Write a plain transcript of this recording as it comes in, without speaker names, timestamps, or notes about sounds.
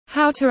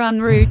How to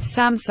unroot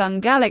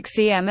Samsung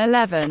Galaxy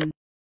M11.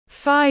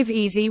 5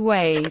 easy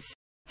ways.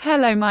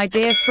 Hello my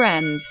dear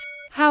friends.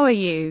 How are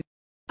you?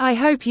 I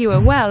hope you are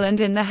well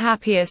and in the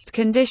happiest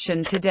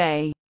condition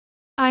today.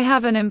 I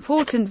have an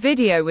important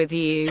video with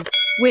you,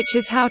 which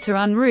is how to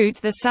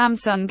unroot the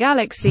Samsung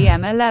Galaxy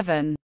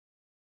M11.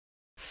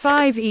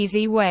 5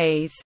 easy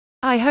ways.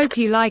 I hope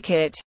you like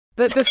it,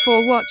 but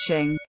before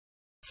watching,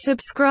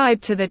 subscribe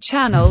to the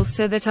channel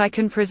so that I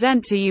can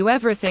present to you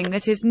everything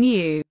that is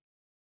new.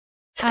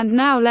 And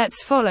now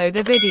let's follow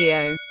the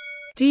video.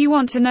 Do you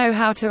want to know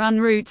how to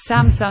unroot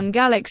Samsung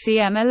Galaxy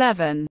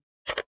M11?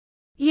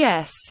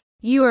 Yes,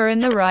 you are in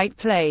the right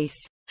place.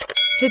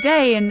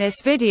 Today in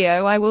this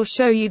video I will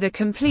show you the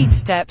complete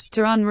steps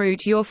to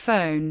unroot your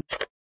phone.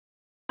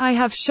 I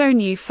have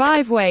shown you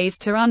 5 ways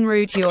to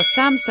unroot your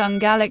Samsung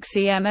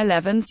Galaxy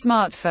M11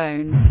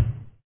 smartphone.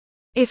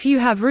 If you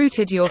have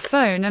rooted your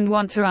phone and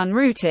want to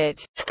unroot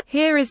it,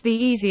 here is the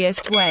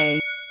easiest way.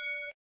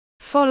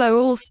 Follow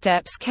all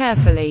steps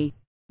carefully.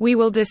 We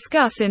will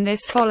discuss in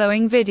this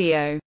following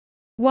video.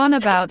 1.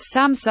 About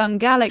Samsung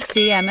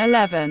Galaxy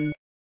M11.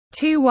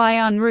 2. Why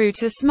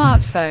unroot a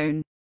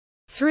smartphone.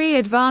 3.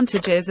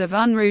 Advantages of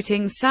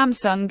unrooting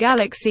Samsung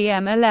Galaxy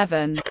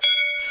M11.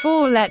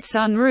 4. Let's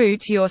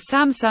unroot your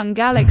Samsung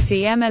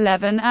Galaxy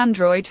M11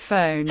 Android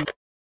phone.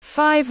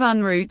 5.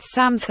 Unroot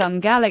Samsung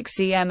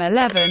Galaxy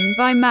M11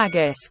 by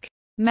Magisk.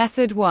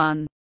 Method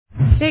 1.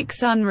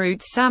 6.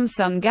 Unroot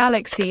Samsung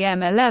Galaxy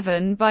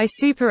M11 by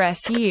Super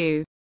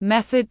SU.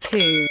 Method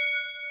 2.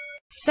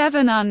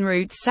 7.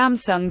 Unroot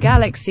Samsung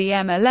Galaxy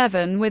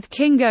M11 with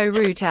Kingo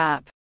Root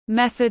app.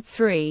 Method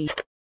 3.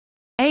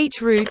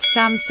 8. Root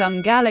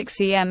Samsung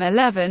Galaxy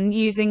M11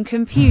 using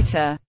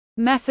computer.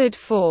 Method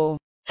 4.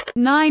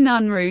 9.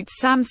 Unroot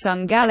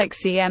Samsung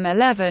Galaxy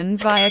M11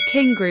 via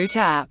Kingroot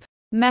app.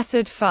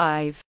 Method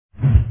 5.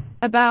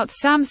 About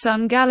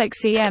Samsung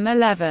Galaxy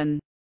M11.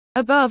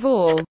 Above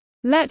all,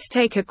 let's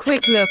take a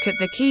quick look at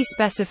the key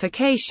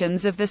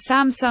specifications of the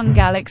Samsung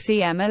Galaxy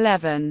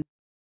M11.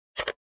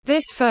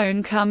 This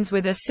phone comes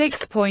with a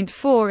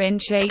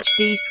 6.4-inch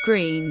HD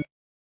screen.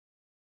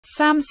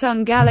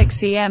 Samsung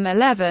Galaxy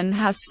M11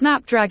 has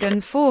Snapdragon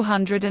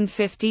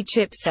 450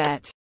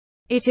 chipset.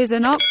 It is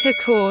an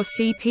octa-core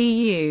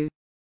CPU.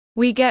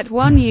 We get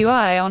One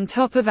UI on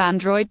top of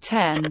Android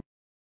 10.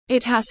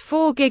 It has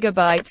 4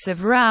 GB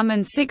of RAM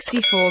and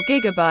 64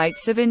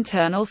 GB of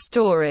internal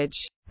storage.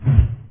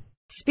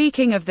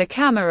 Speaking of the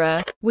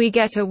camera, we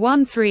get a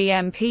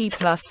 13MP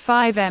plus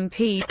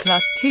 5MP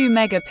plus 2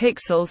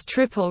 megapixels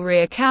triple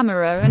rear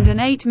camera and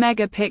an 8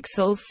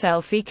 megapixels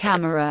selfie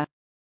camera.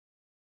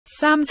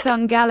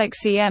 Samsung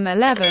Galaxy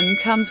M11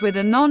 comes with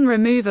a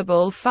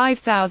non-removable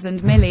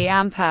 5000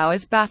 mAh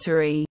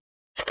battery,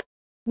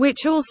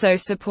 which also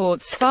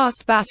supports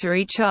fast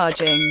battery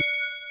charging.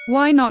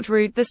 Why not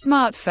root the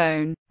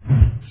smartphone?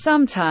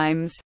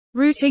 Sometimes,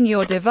 rooting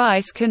your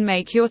device can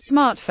make your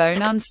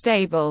smartphone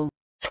unstable.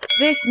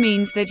 This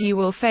means that you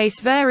will face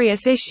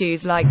various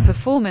issues like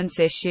performance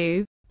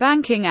issue,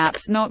 banking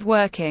apps not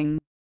working,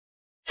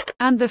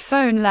 and the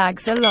phone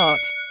lags a lot.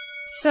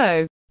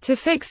 So, to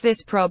fix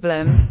this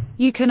problem,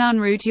 you can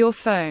unroot your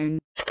phone,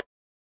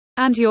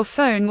 and your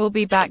phone will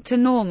be back to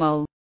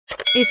normal.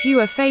 If you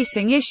are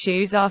facing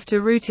issues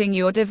after rooting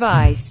your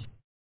device,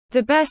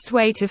 the best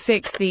way to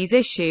fix these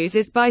issues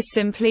is by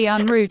simply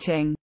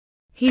unrooting.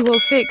 He will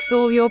fix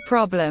all your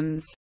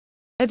problems.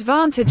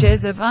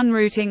 Advantages of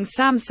unrooting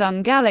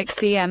Samsung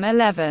Galaxy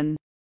M11.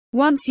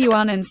 Once you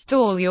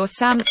uninstall your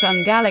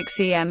Samsung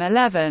Galaxy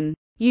M11,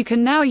 you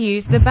can now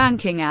use the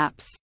banking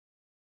apps.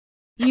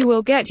 You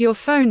will get your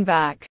phone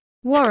back.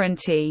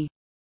 Warranty.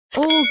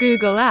 All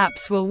Google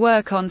apps will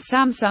work on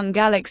Samsung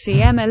Galaxy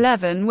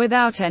M11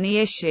 without any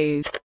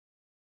issue.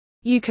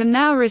 You can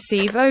now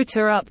receive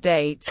OTA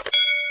updates.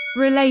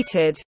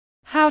 Related.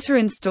 How to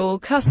install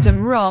custom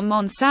ROM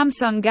on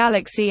Samsung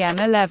Galaxy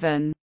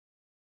M11.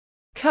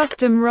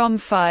 Custom ROM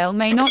file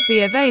may not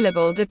be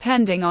available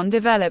depending on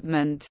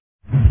development.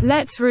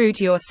 Let's root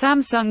your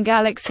Samsung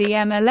Galaxy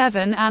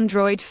M11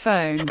 Android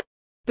phone.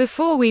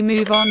 Before we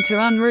move on to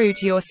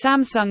unroot your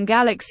Samsung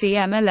Galaxy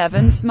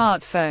M11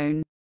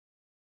 smartphone,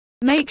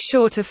 make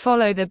sure to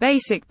follow the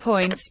basic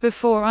points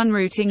before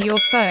unrooting your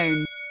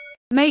phone.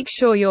 Make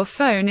sure your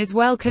phone is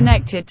well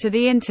connected to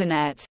the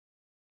internet.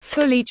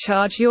 Fully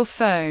charge your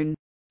phone.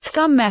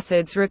 Some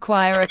methods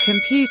require a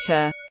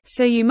computer,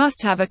 so you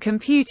must have a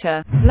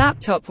computer,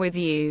 laptop with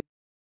you.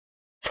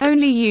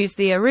 Only use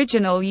the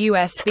original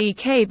USB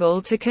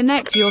cable to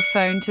connect your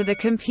phone to the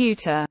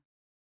computer.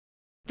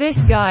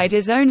 This guide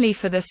is only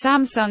for the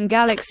Samsung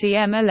Galaxy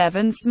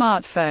M11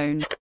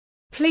 smartphone.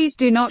 Please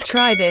do not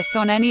try this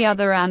on any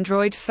other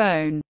Android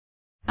phone.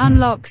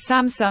 Unlock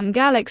Samsung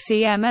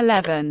Galaxy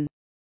M11.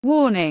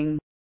 Warning.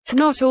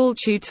 Not all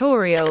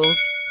tutorials,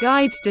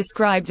 guides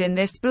described in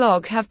this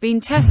blog have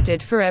been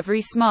tested for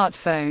every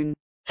smartphone.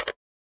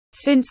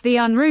 Since the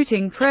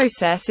unrooting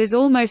process is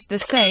almost the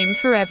same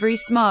for every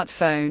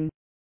smartphone.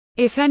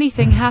 If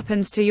anything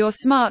happens to your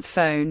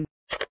smartphone,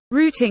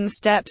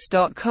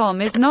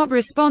 Routingsteps.com is not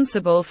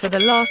responsible for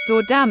the loss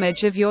or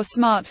damage of your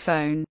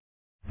smartphone.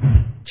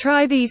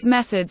 Try these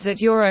methods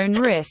at your own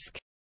risk.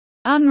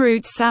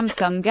 Unroot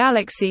Samsung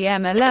Galaxy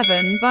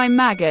M11 by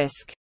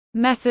Magisk.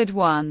 Method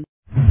 1.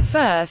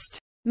 First,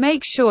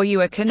 make sure you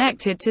are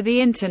connected to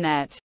the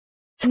internet.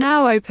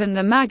 Now open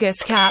the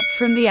Magisk app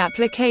from the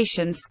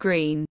application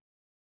screen.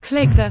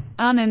 Click the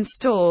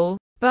Uninstall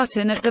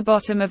button at the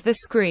bottom of the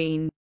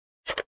screen.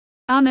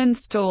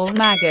 Uninstall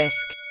Magisk.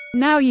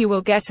 Now you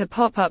will get a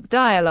pop-up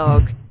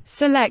dialog.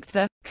 Select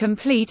the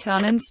Complete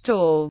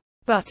Uninstall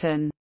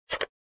button.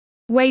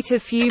 Wait a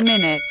few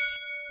minutes.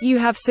 You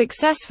have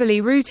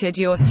successfully rooted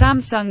your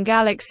Samsung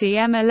Galaxy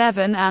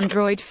M11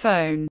 Android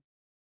phone.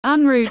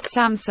 Unroot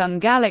Samsung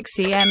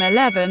Galaxy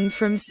M11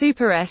 from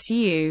Super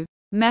SU.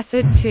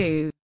 Method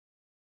 2.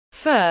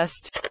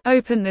 First,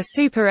 open the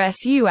Super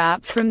SU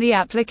app from the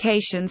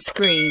application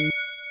screen.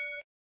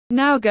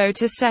 Now go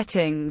to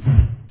Settings.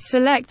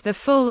 Select the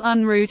full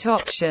Unroot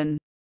option.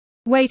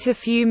 Wait a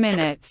few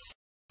minutes.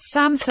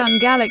 Samsung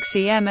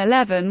Galaxy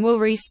M11 will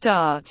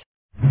restart.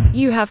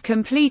 You have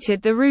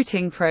completed the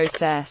rooting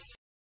process.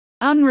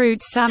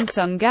 Unroot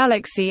Samsung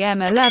Galaxy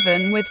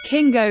M11 with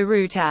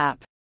Unroot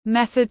app.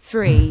 Method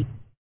 3.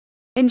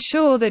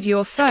 Ensure that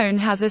your phone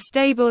has a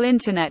stable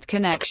internet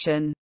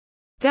connection.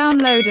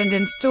 Download and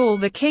install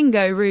the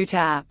Unroot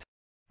app.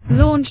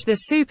 Launch the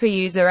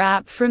SuperUser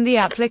app from the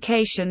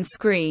application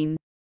screen.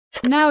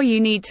 Now you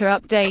need to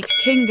update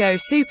Kingo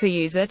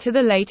SuperUser to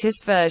the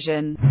latest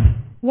version.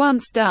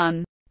 Once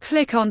done,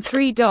 click on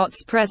 3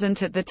 dots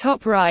present at the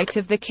top right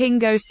of the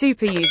Kingo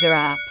SuperUser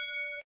app.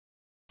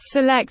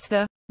 Select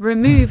the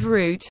Remove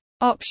Root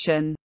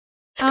option.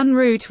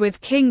 Unroot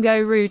with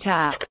Unroot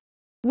app.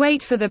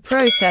 Wait for the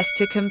process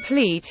to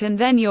complete and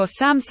then your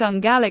Samsung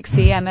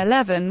Galaxy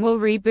M11 will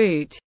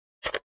reboot.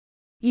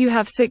 You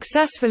have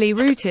successfully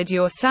rooted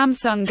your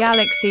Samsung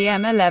Galaxy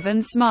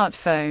M11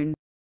 smartphone.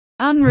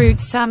 Unroot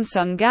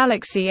Samsung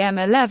Galaxy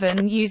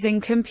M11 using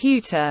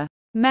computer.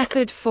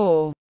 Method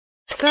 4.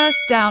 First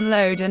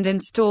download and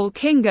install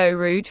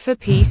Unroot for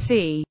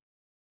PC.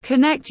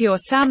 Connect your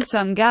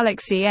Samsung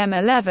Galaxy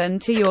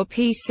M11 to your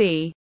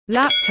PC,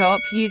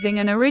 laptop using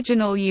an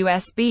original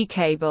USB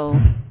cable.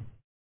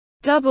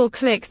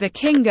 Double-click the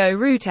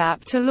Unroot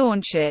app to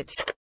launch it.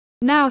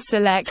 Now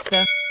select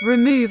the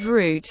Remove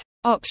Root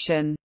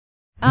option.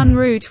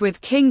 Unroot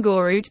with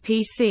Unroot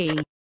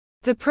PC.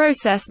 The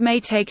process may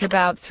take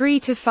about 3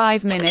 to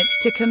 5 minutes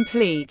to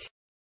complete.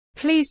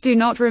 Please do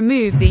not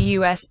remove the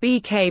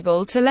USB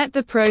cable to let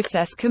the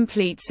process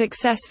complete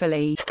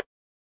successfully.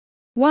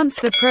 Once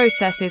the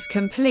process is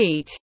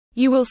complete,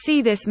 you will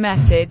see this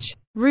message: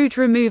 root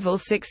removal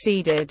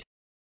succeeded.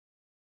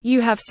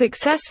 You have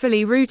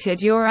successfully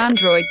rooted your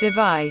Android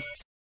device.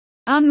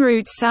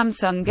 Unroot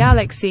Samsung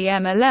Galaxy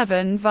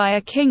M11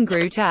 via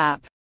Unroot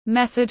app.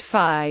 Method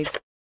 5.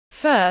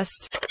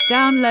 First,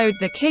 download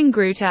the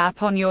Unroot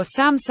app on your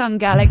Samsung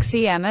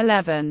Galaxy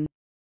M11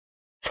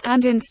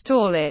 and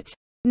install it.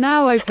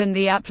 Now open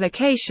the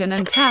application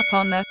and tap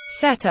on the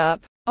Setup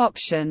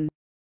option.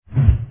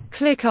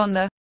 Click on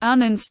the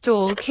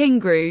Uninstall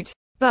Unroot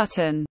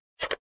button.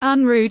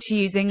 Unroot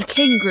using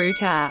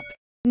Unroot app.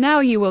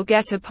 Now you will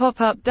get a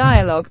pop-up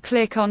dialog.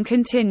 Click on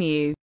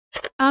Continue.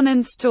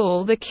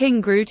 Uninstall the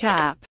Unroot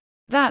app.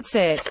 That's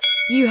it.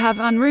 You have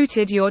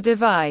unrooted your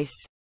device.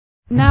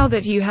 Now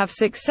that you have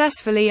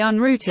successfully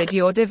unrooted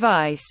your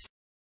device,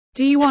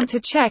 do you want to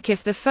check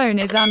if the phone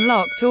is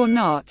unlocked or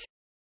not?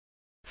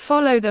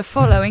 Follow the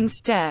following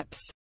steps.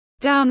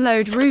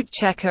 Download Root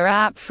Checker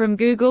app from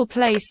Google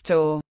Play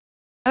Store.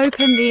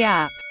 Open the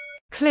app.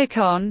 Click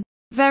on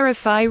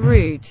Verify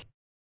Root.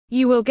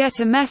 You will get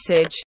a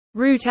message,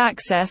 Root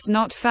access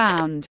not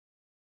found.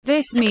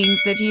 This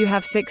means that you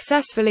have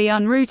successfully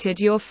unrooted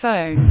your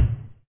phone.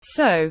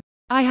 So,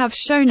 I have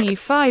shown you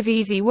 5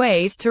 easy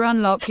ways to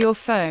unlock your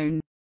phone.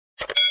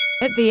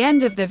 At the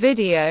end of the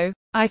video,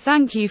 I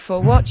thank you for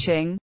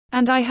watching,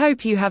 and I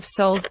hope you have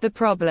solved the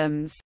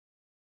problems.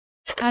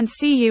 And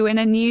see you in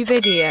a new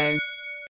video.